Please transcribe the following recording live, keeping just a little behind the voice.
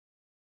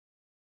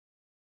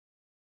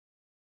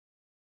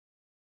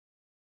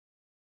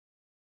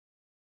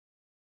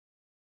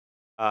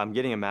I'm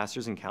getting a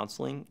master's in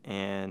counseling,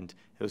 and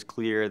it was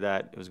clear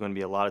that it was going to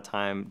be a lot of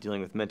time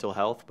dealing with mental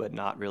health, but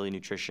not really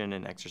nutrition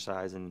and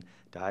exercise and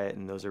diet,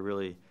 and those are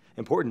really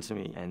important to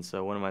me. And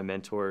so one of my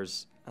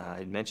mentors,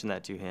 I mentioned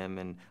that to him,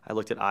 and I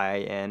looked at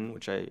IIN,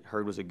 which I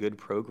heard was a good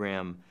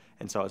program,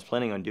 and so I was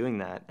planning on doing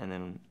that. And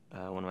then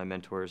one of my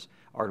mentors,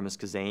 Artemis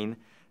Kazane,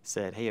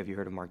 said, "Hey, have you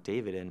heard of Mark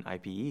David and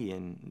IPE?"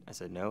 And I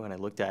said, "No," and I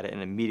looked at it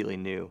and immediately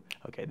knew,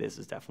 okay, this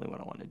is definitely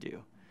what I want to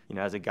do.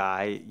 As a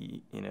guy,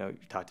 you're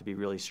taught to be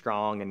really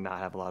strong and not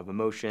have a lot of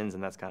emotions,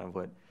 and that's kind of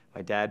what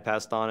my dad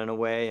passed on in a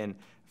way. And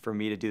for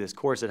me to do this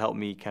course, it helped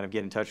me kind of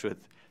get in touch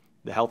with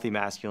the healthy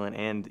masculine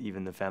and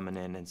even the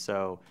feminine. And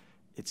so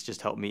it's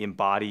just helped me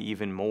embody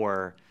even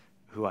more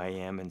who I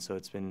am. And so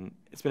it's been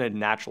a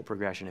natural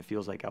progression. It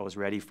feels like I was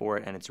ready for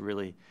it, and it's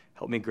really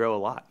helped me grow a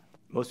lot.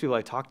 Most people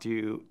I talk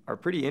to are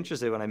pretty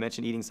interested when I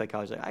mention eating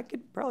psychology. Like, I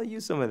could probably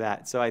use some of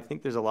that. So I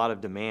think there's a lot of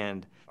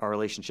demand. Our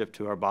relationship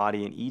to our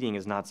body and eating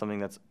is not something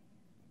that's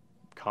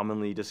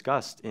commonly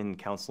discussed in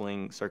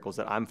counseling circles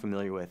that I'm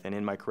familiar with. And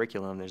in my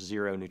curriculum, there's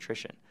zero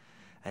nutrition.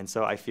 And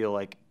so I feel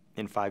like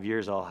in 5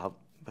 years, I'll have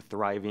a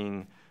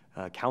thriving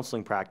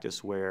counseling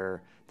practice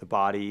where the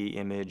body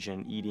image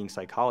and eating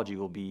psychology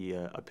will be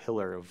a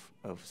pillar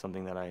of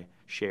something that I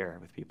share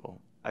with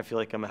people. I feel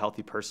like I'm a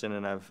healthy person,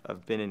 and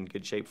I've been in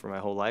good shape for my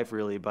whole life,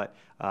 really. But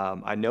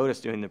I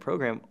noticed during the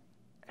program,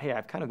 hey,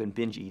 I've kind of been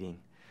binge eating,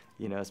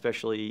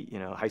 especially,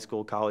 high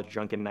school, college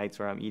drunken nights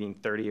where I'm eating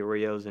 30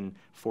 Oreos and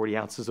 40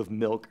 ounces of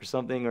milk or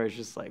something, or it's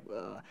just like,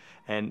 ugh.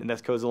 And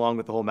that goes along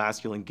with the whole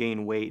masculine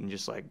gain weight and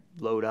just like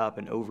load up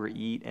and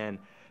overeat. And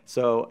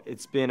so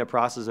it's been a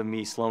process of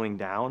me slowing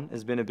down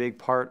has been a big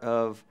part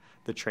of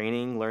the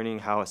training, learning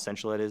how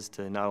essential it is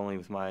to not only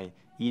with my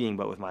eating,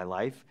 but with my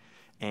life.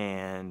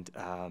 And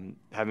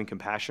having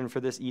compassion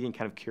for this eating,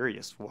 kind of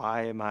curious,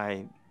 why am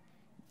I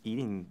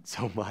eating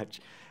so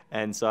much?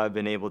 And so I've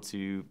been able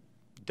to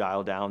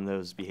dial down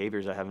those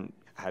behaviors. I haven't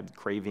had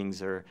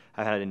cravings or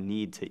I've had a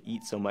need to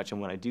eat so much. And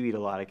when I do eat a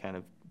lot, I kind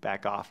of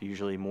back off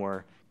usually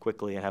more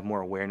quickly and have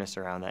more awareness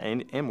around that,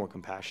 and more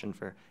compassion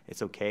for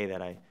it's okay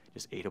that I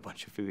just ate a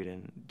bunch of food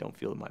and don't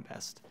feel at my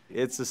best.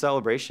 It's a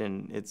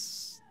celebration.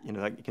 It's,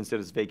 I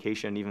consider this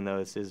vacation, even though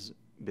this is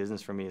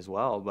business for me as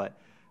well. But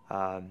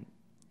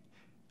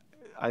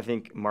I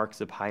think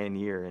Mark's a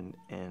pioneer,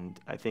 and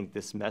I think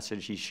this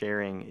message he's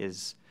sharing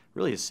is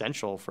really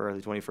essential for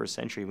the 21st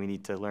century. We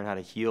need to learn how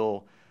to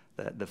heal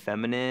the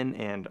feminine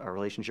and our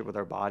relationship with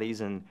our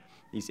bodies, and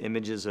these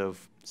images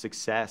of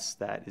success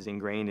that is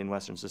ingrained in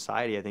Western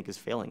society, I think, is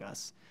failing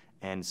us.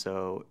 And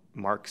so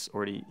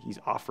he's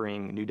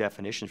offering new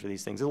definitions for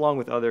these things, along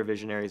with other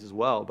visionaries as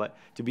well. But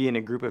to be in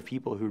a group of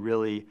people who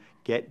really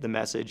get the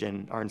message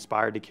and are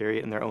inspired to carry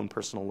it in their own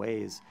personal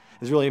ways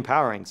is really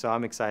empowering. So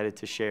I'm excited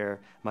to share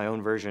my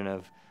own version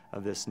of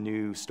this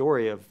new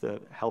story of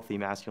the healthy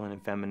masculine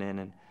and feminine,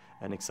 and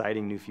an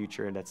exciting new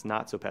future that's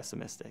not so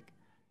pessimistic.